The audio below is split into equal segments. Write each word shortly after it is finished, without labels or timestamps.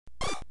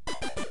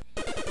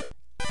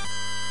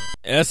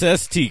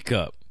SS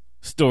Teacup.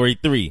 Story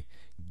 3.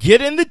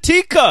 Get in the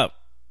teacup.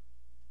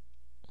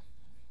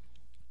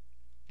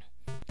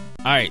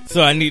 Alright,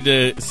 so I need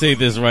to say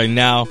this right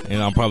now,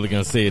 and I'm probably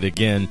going to say it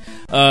again.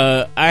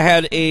 I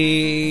had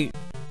a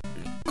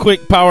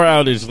quick power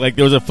outage. Like,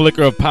 there was a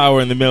flicker of power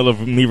in the middle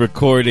of me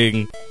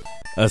recording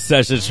a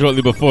session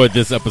shortly before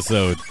this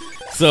episode.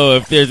 So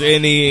if there's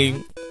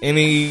any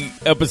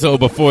episode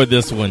before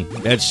this one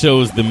that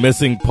shows the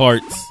missing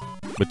parts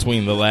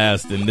between the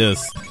last and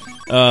this,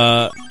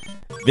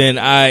 then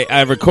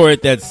I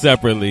recorded that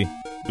separately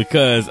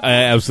because I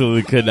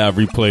absolutely could not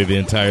replay the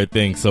entire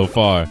thing so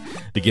far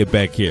to get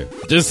back here.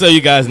 Just so you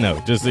guys know.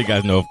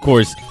 Of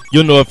course,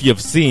 you'll know if you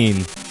have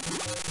seen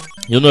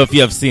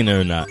it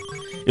or not.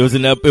 It was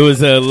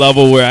a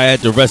level where I had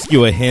to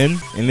rescue a hen,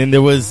 and then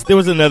there was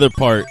another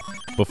part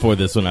before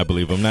this one, I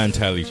believe. I'm not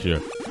entirely sure.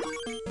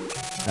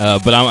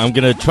 But I'm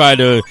gonna try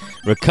to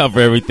recover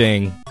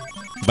everything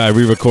by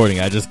re-recording.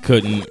 I just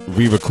couldn't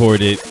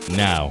re-record it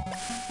now.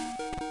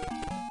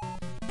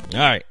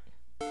 Alright.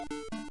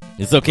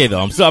 It's okay though.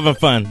 I'm still having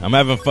fun. I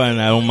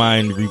don't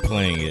mind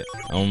replaying it.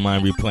 I don't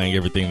mind replaying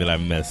everything that I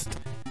missed.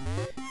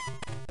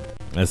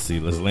 Let's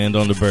see. Let's land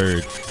on the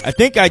bird. I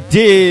think I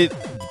did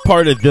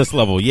part of this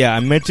level. Yeah,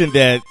 I mentioned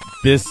that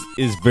this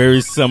is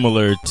very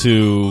similar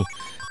to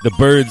the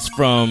birds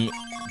from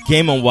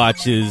Game &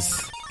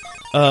 Watch's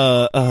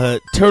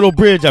Turtle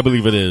Bridge, I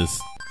believe it is.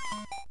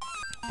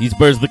 These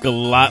birds look a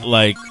lot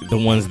like the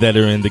ones that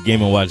are in the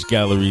Game & Watch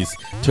Gallery's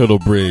Turtle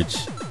Bridge.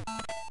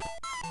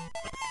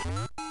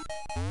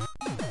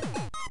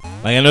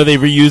 Like, I know they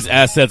reuse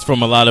assets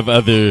from a lot of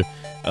other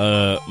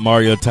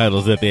Mario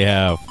titles that they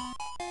have,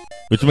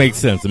 which makes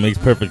sense. It makes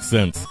perfect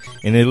sense,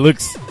 and it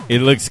looks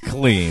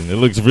clean. It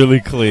looks really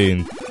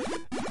clean.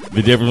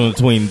 The difference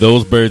between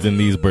those birds and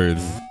these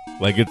birds,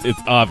 like it's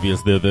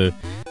obvious they're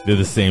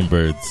the same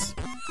birds.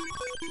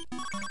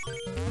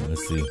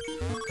 Let's see.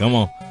 Come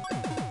on,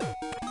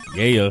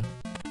 yeah,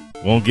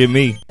 won't get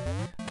me.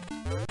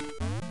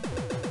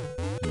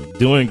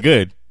 Doing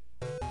good.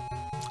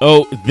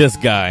 Oh, this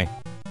guy.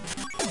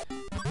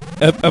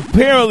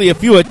 Apparently,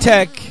 if you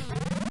attack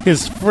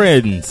his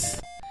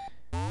friends,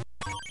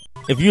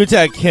 if you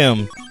attack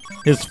him,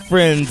 his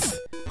friends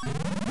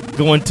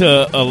go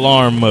into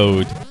alarm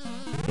mode,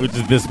 which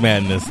is this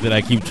madness that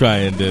I keep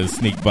trying to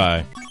sneak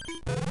by.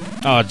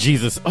 Oh,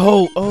 Jesus.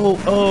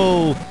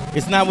 Oh.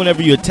 It's not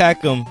whenever you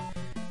attack him.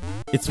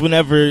 It's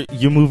whenever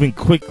you're moving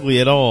quickly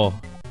at all.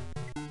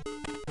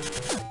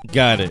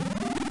 Got it.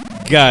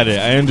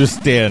 I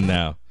understand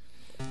now.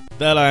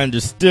 Thought I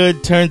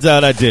understood. Turns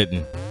out I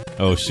didn't.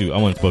 Oh, shoot. I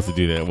wasn't supposed to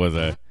do that, was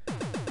I?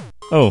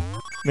 Oh,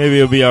 maybe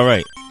it'll be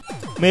alright.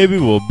 Maybe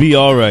we'll be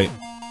alright.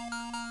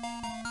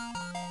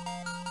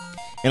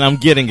 And I'm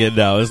getting it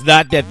now. It's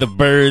not that the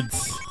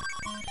birds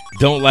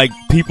don't like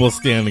people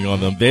standing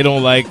on them. They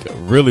don't like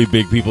really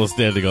big people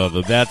standing on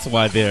them. That's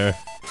why they're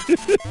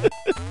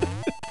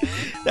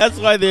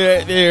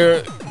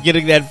they're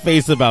getting that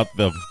face about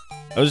them.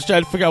 I was just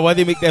trying to figure out why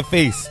they make that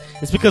face.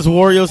 It's because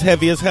Wario's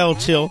heavy as hell,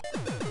 chill.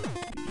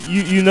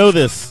 You know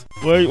this.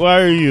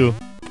 Why are you?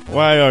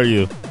 Why are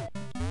you?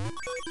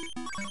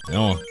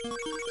 Oh.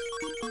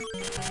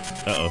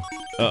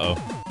 Uh-oh.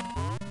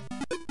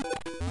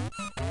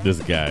 This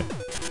guy.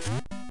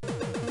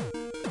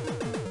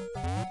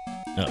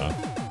 Uh-oh.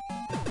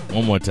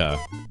 One more time.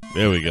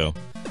 There we go.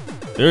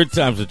 Third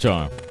time's a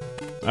charm.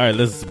 Alright,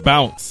 let's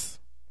bounce.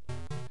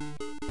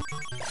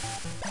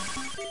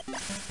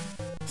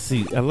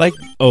 See, I like...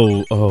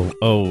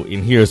 Oh,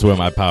 and here's where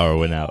my power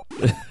went out.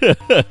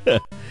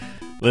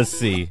 Let's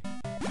see.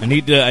 I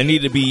need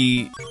to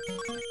be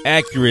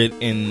accurate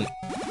in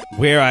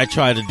where I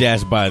try to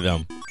dash by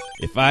them.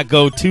 If I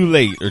go too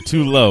late or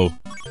too low,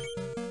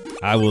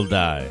 I will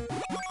die.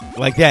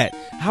 Like that.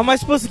 How am I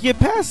supposed to get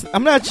past?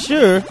 I'm not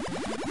sure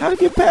how to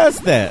get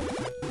past that.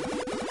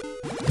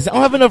 Because I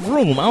don't have enough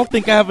room. I don't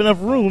think I have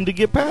enough room to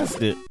get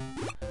past it.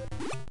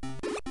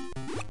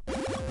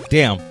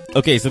 Damn.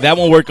 Okay, so that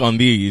won't work on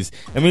these.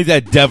 That means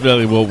that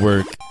definitely will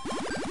work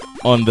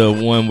on the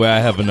one where I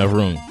have enough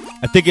room.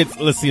 I think it's,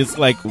 let's see, it's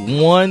like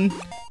 1,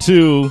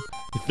 2,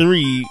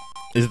 3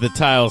 is the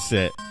tile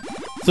set.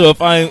 So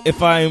if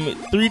I'm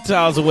 3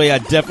 tiles away, I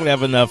definitely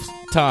have enough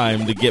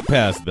time to get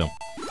past them.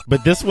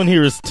 But this one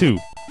here is 2.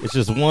 It's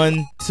just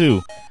 1,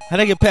 2. How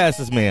do I get past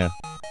this man?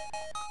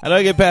 Do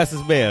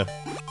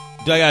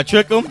I gotta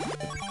trick him?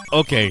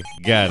 Okay,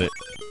 got it.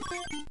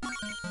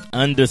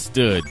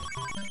 Understood.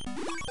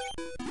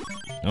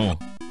 Oh.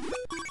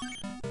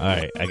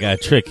 Alright, I gotta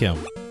trick him.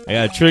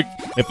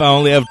 If I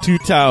only have 2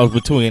 tiles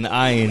between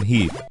I and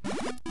he.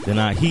 Then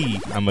I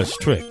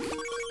must trick.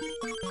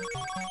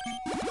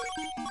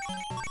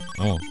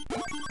 Oh.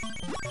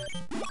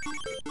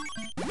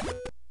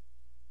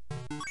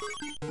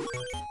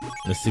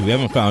 Let's see, we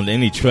haven't found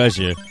any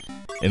treasure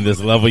in this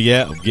level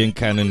yet. I'm getting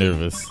kind of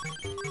nervous.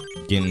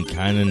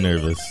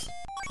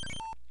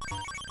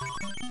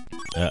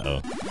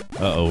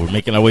 Uh-oh, we're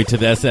making our way to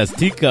the SS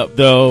Teacup,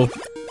 though.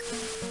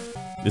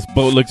 This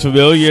boat looks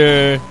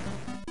familiar.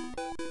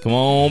 Come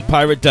on,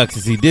 pirate ducks.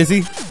 Is he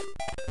dizzy?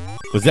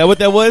 Was that what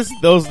that was?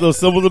 Those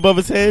symbols above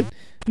his head?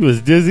 He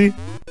was dizzy?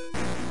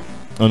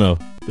 Oh no,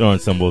 there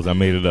aren't symbols. I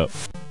made it up.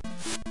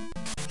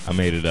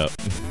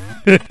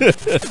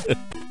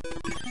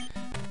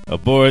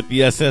 Aboard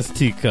the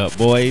SST Cup,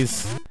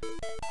 boys.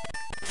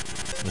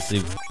 Let's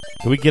see.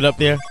 Can we get up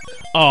there?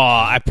 Oh,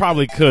 I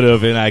probably could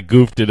have, and I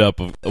goofed it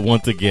up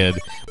once again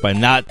by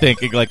not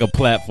thinking like a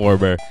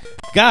platformer.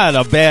 God,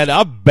 I'm bad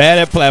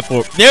at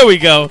platform. There we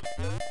go.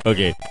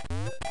 Okay.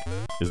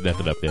 There's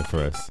nothing up there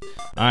for us.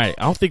 Alright,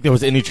 I don't think there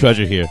was any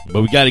treasure here,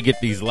 but we gotta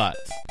get these lots.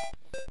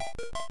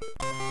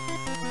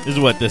 This is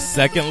what, the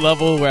second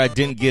level where I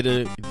didn't get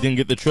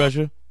the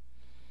treasure?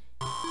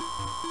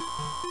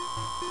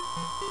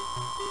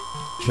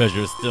 Treasure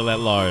is still at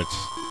large.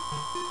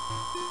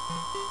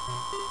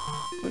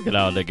 Look at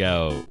how they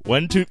go.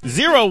 1, 2,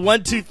 0,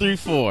 1, 2, 3,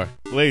 4.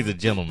 Ladies and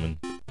gentlemen,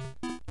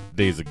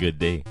 today's a good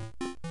day.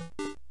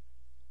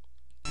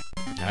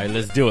 All right,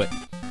 let's do it.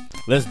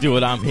 Let's do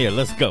it. I'm here.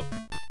 Let's go.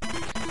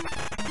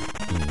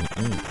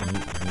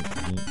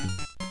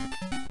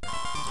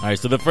 All right,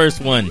 so the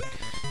first one,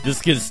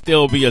 this could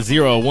still be a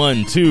 0,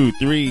 1, 2,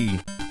 3.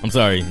 I'm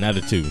sorry, not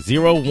a 2.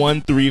 0,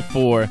 1, 3,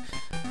 4,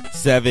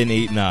 7,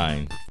 8,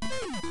 9.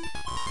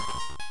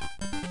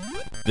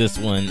 This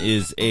one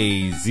is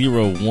a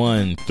 0,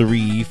 1,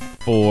 3,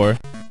 4,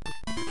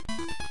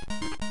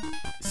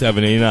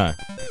 7, 8, 9.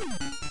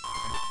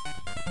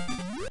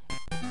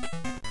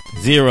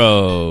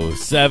 0,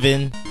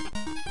 7.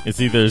 It's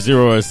either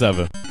 0 or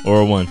 7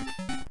 or a 1.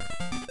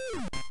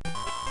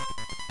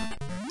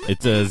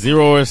 It's a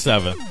 0 or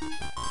 7.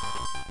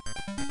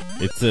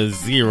 It's a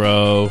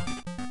 0.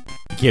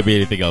 It can't be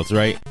anything else,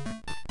 right?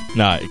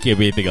 Nah, it can't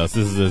be anything else.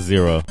 This is a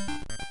 0.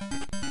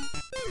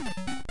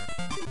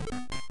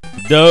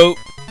 Dope.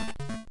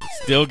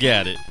 Still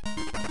got it.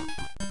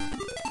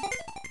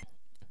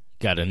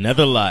 Got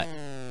another lot.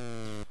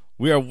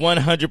 We are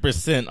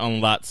 100% on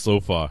lots so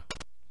far.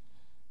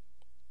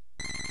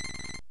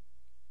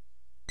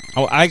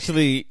 Oh,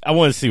 actually, I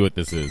want to see what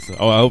this is.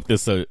 Oh, I hope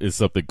this is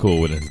something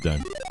cool when it's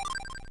done.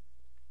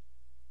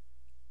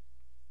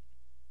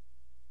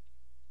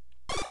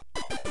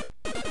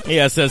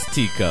 Yeah, it says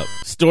Teacup.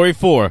 Story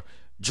 4.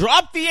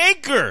 Drop the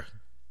anchor!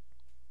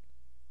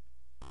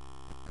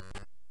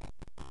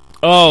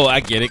 Oh, I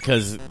get it,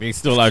 because they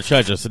stole our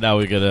treasure, so now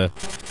we're gonna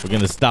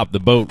stop the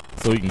boat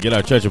so we can get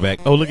our treasure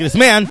back. Oh, look at this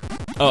man!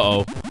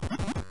 Uh-oh.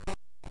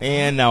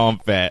 And now I'm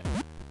fat.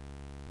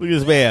 Look at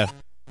this man.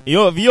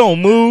 If you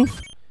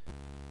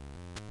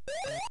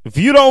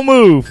don't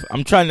move,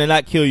 I'm trying to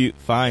not kill you.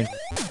 Fine.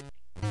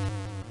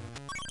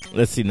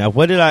 Let's see, now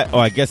what did I... Oh,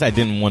 I guess I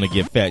didn't want to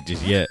get fat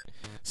just yet.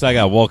 So I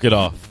gotta walk it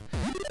off.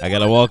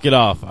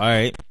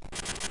 Alright.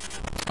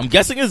 I'm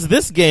guessing it's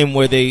this game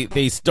where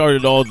they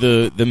started all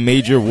the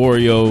major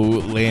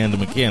Wario Land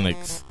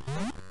mechanics.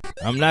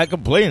 I'm not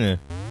complaining.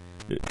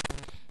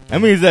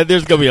 That means that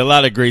there's gonna be a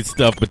lot of great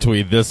stuff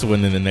between this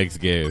one and the next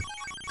game.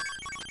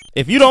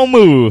 If you don't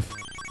move,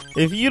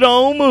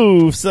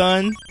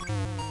 son.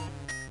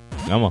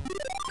 Come on.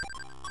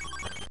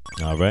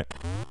 Alright.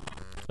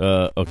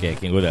 Okay, I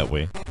can't go that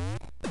way.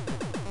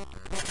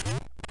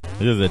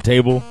 This is a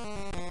table.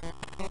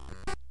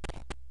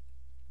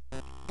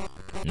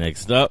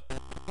 Next up.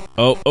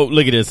 Oh,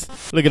 look at this.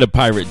 Look at the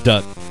pirate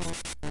duck.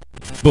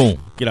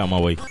 Boom. Get out of my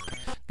way.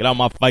 Get out of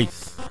my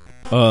face.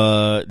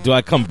 Do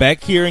I come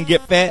back here and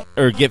get fat?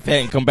 Or get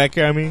fat and come back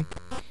here, I mean?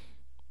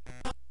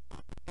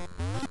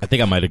 I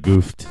think I might have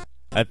goofed.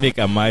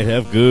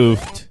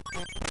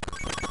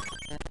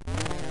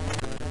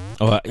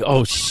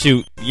 Oh,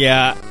 shoot.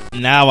 Yeah,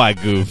 now I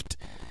goofed.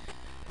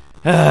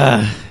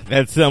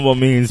 That symbol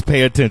means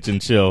pay attention,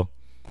 chill.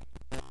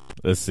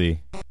 Let's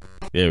see.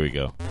 There we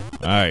go.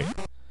 Alright.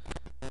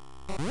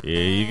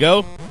 Here you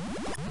go.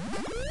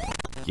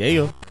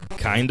 Yeah.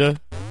 Kinda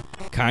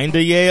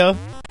yeah.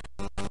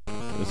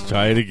 Let's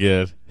try it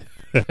again.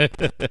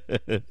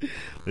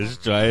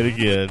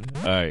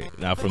 Alright,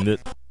 now from this.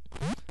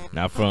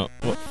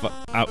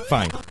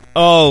 Fine.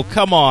 Oh,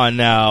 come on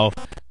now.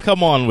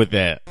 Come on with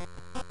that.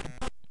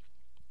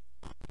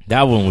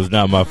 That one was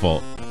not my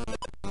fault.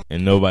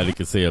 And nobody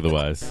can say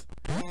otherwise.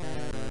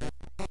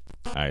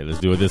 Alright, let's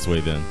do it this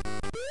way then.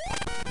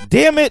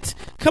 Damn it!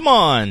 Come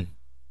on!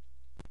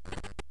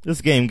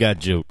 This game got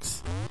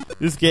jokes.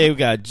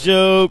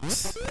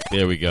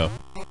 There we go.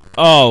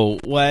 Oh,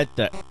 what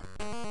the...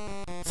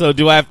 So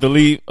do I have to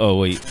leave? Oh,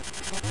 wait.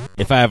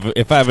 If I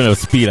have enough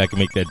speed, I can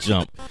make that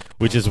jump.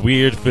 Which is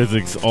weird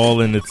physics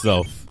all in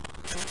itself.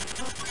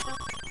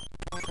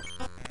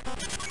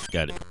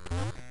 Got it.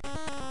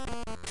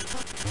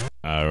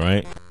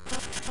 Alright.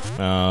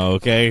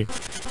 Okay.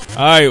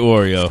 Alright,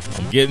 Wario.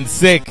 I'm getting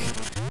sick.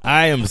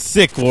 I am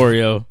sick,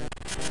 Wario.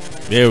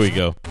 There we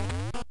go.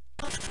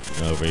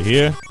 Over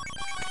here.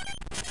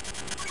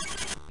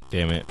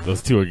 Damn it.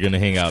 Those two are gonna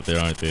hang out there,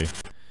 aren't they?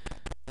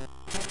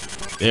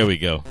 There we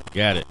go.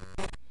 Got it.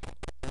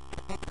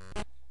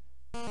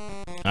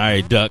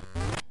 Alright, duck.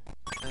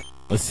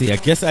 Let's see. I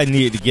guess I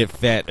needed to get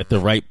fat at the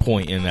right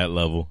point in that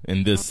level.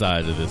 In this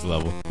side of this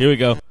level. Here we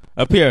go.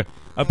 Up here.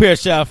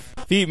 Chef.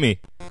 Feed me.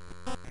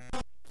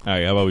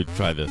 Alright, how about we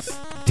try this?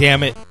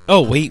 Damn it.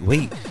 Oh, wait.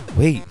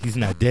 He's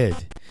not dead.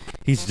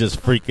 He's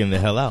just freaking the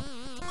hell out.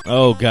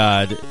 Oh,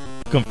 God.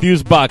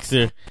 Confused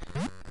boxer.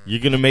 You're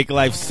gonna make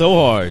life so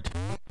hard.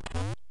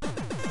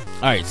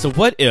 Alright, so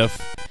what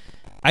if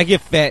I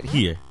get fat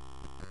here?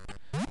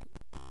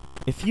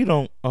 If you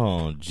don't...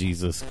 Oh,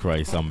 Jesus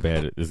Christ, I'm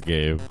bad at this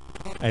game.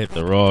 I hit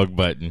the wrong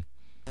button.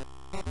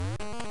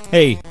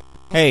 Hey,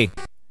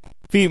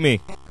 feed me.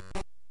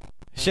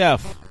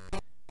 Chef,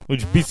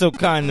 would you be so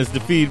kind as to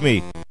feed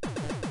me?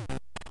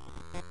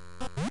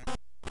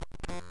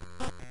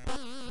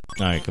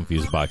 Alright,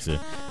 confused boxer.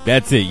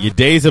 That's it. Your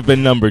days have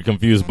been numbered,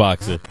 confused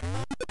boxer.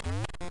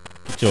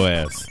 Get your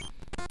ass.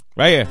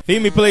 Right here.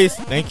 Feed me, please.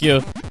 Thank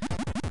you.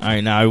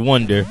 Alright, now I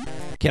wonder,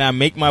 can I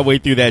make my way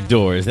through that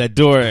door? Is that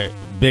door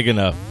big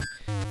enough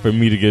for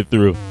me to get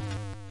through?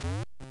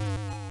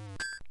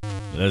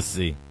 Let's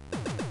see.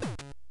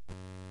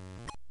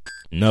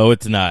 No,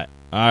 it's not.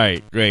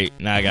 Alright, great.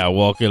 Now I gotta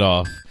walk it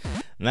off.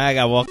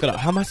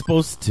 How am I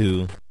supposed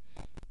to?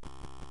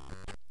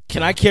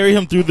 Can I carry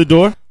him through the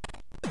door?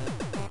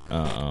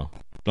 Uh-oh.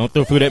 Don't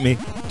throw food at me.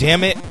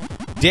 Damn it.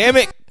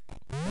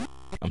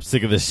 I'm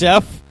sick of the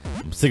chef.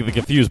 I'm sick of the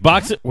confused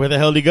boxer. Where the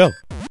hell did he go?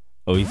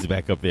 Oh, he's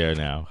back up there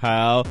now.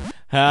 How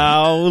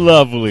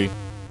lovely.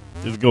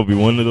 This is gonna be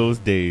one of those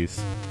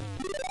days.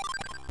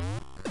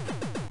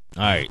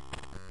 Alright.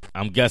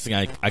 I'm guessing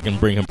I can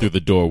bring him through the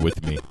door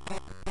with me,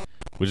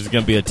 which is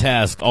gonna be a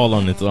task all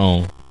on its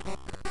own.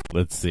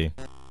 Let's see.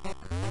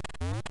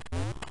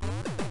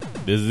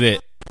 This is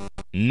it.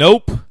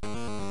 Nope.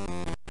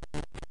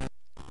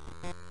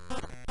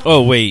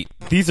 Oh, wait.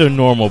 These are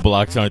normal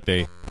blocks, aren't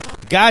they?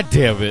 God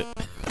damn it.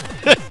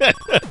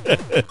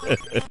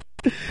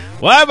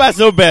 Why am I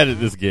so bad at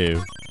this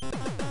game?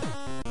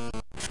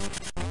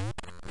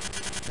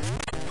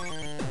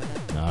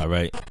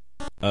 Alright.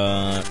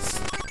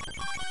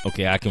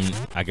 Okay, I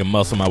can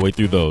muscle my way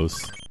through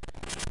those.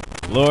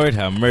 Lord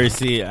have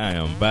mercy, I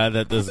am bad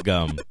at this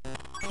gum.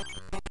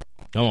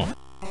 Come on.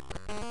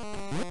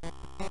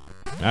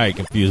 Alright,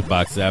 confused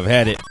boxer. I've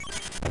had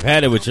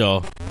it with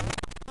y'all.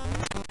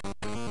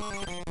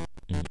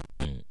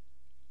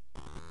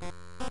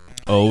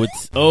 Oh,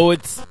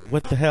 it's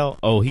what the hell?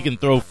 Oh, he can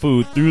throw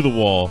food through the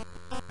wall.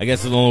 I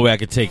guess it's the only way I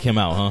could take him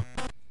out,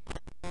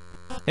 huh?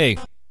 Hey.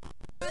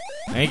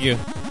 Thank you.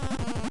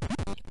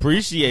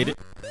 Appreciate it.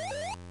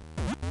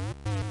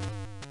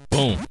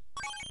 Boom.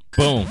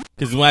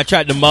 Because when I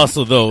tried to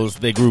muscle those,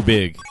 they grew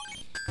big.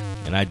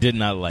 And I did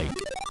not like.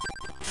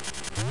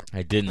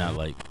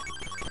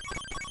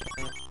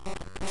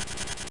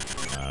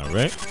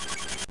 Alright.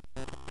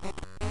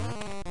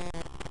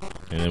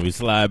 And then we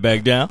slide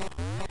back down.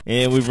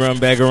 And we run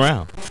back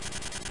around.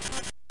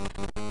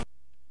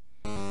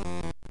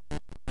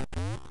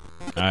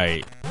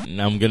 Alright.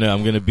 Now I'm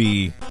gonna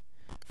be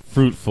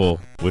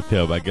fruitful with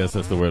him. I guess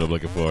that's the word I'm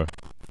looking for.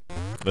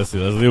 Let's see.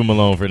 Let's leave him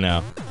alone for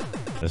now.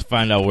 Let's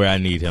find out where I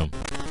need him.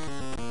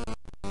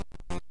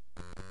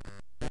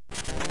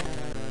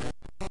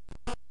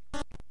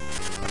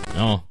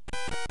 Oh.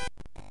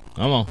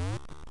 Come on.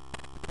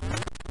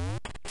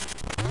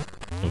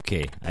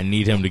 Okay. I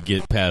need him to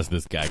get past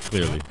this guy,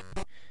 clearly.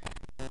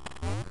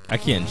 I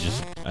can't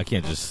just,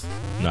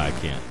 no, I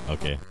can't.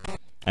 Okay.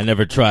 I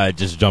never tried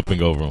just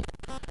jumping over him.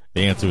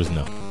 The answer is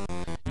no.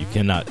 You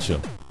cannot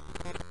chill.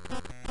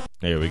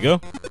 There we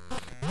go.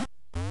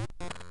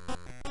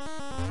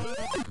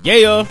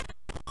 Yeah.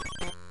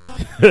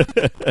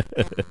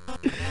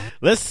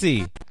 Let's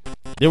see.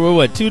 There were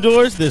what, 2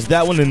 doors? There's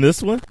that one and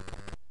this one.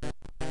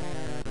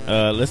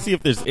 Let's see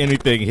if there's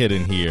anything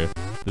hidden here.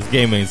 This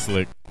game ain't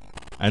slick.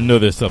 I know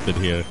there's something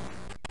here.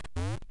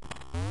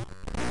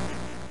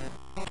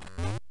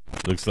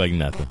 Looks like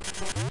nothing.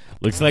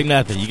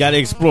 You gotta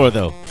explore,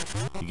 though.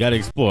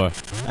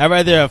 I'd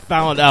rather have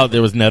found out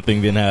there was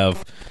nothing than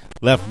have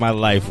left my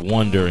life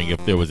wondering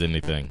if there was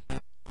anything.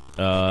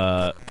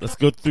 Let's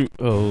go through.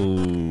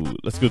 Oh,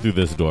 let's go through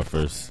this door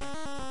first.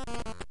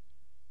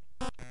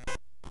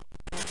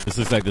 This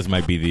looks like this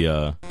might be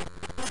the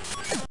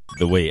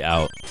way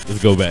out.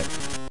 Let's go back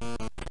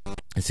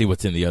and see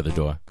what's in the other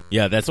door.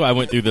 Yeah, that's why I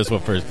went through this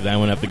one first, because I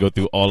wouldn't have to go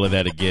through all of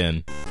that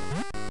again.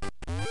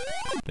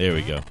 There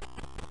we go.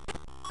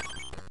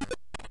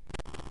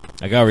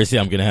 I can already see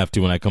I'm gonna have to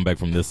when I come back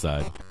from this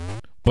side,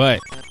 but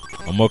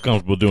I'm more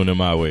comfortable doing it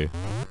my way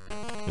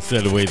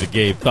instead of the way the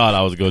game thought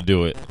I was gonna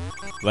do it,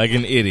 like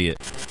an idiot.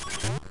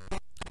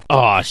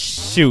 Aw,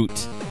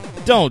 shoot!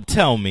 Don't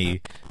tell me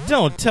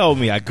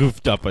I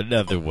goofed up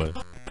another one.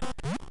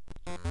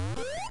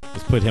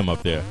 Let's put him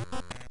up there.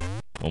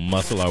 We'll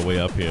muscle our way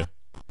up here,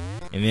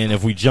 and then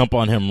if we jump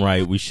on him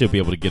right, we should be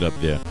able to get up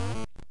there.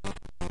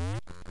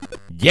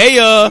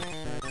 Yeah!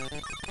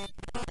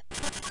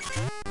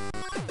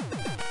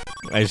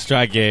 Nice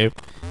try, Gabe.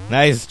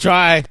 Nice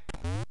try.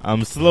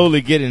 I'm slowly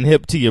getting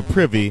hip to your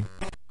privy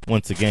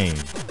once again.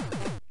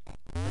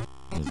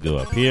 Let's go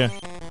up here.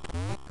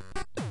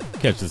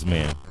 Catch this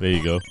man. There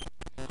you go.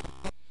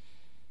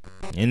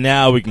 And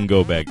now we can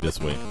go back this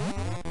way.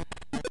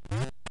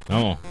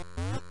 Come on.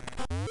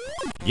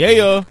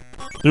 Yeah.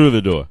 Through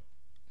the door.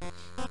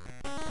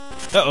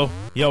 Uh-oh.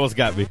 He almost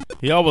got me.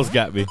 He almost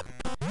got me.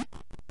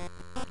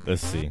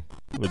 Let's see.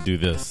 We'll do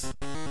this.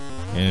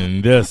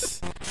 And this.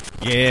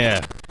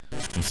 Yeah.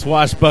 I'm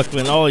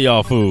swashbuckling all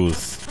y'all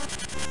fools.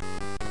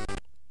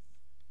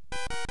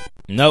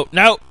 No.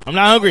 I'm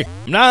not hungry.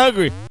 I'm not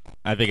hungry.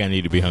 I think I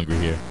need to be hungry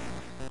here.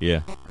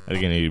 Yeah. I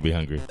think I need to be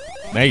hungry.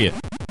 Make it.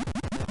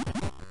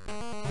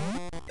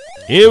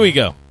 Here we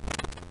go.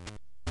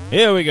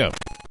 Here we go.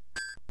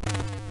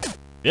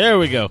 There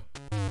we go.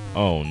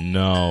 Oh,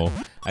 no.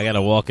 I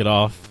gotta walk it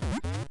off.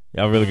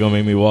 Y'all really gonna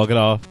make me walk it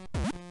off?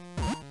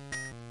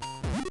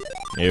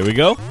 Here we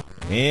go.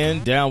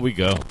 And down we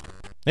go.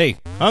 Hey,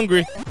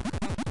 hungry.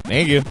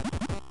 Thank you.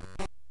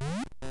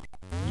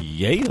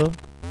 Yeah.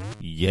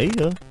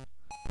 Yeah.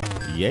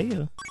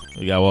 Yeah.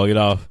 We gotta walk it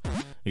off.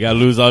 We gotta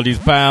lose all these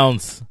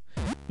pounds.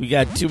 We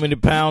got too many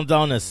pounds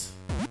on us.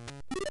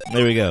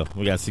 There we go.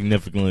 We got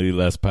significantly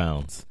less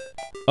pounds.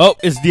 Oh,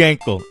 it's the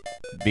ankle.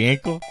 The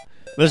ankle?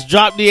 Let's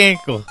drop the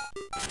ankle.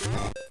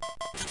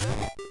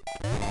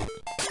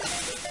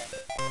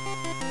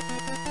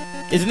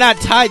 It's not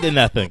tied to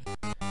nothing.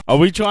 Are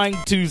we trying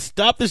to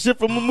stop the ship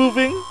from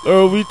moving? Or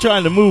are we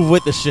trying to move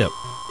with the ship?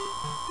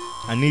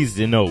 I need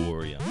to know,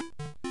 Wario.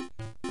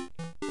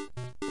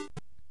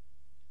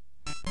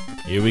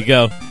 Here we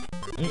go.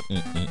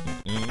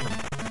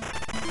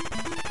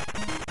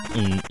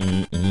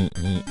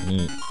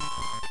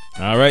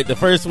 All right, the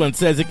first one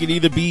says it could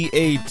either be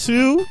a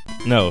 2.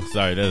 No,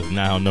 sorry, that's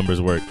not how numbers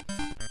work.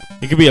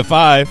 It could be a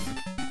 5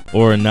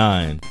 or a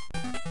 9.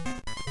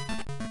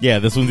 Yeah,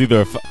 this one's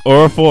either a 5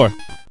 or a 4.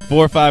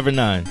 4, 5, or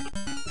 9.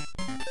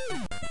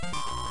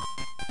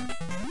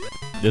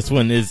 This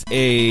one is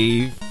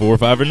a 4,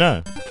 5, or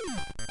 9.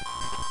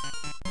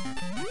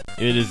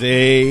 It is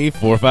a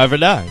 4, 5, or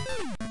 9.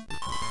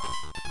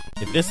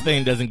 If this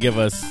thing doesn't give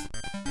us...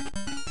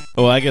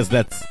 Oh, I guess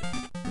that's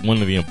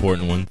one of the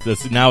important ones.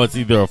 Now it's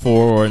either a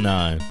 4 or a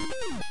 9.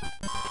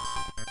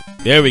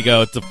 There we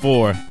go. It's a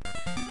 4.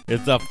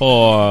 It's a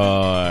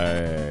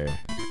 4.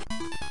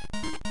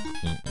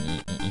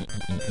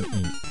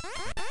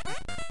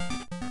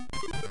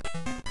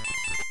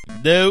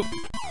 Nope.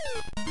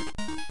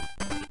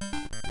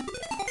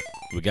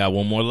 We got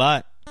one more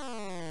lot. All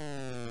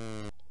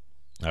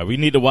right, we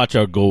need to watch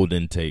our gold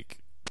intake.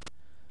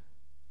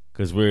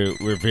 Because we're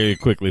very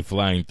quickly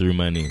flying through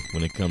money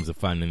when it comes to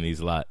finding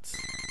these lots.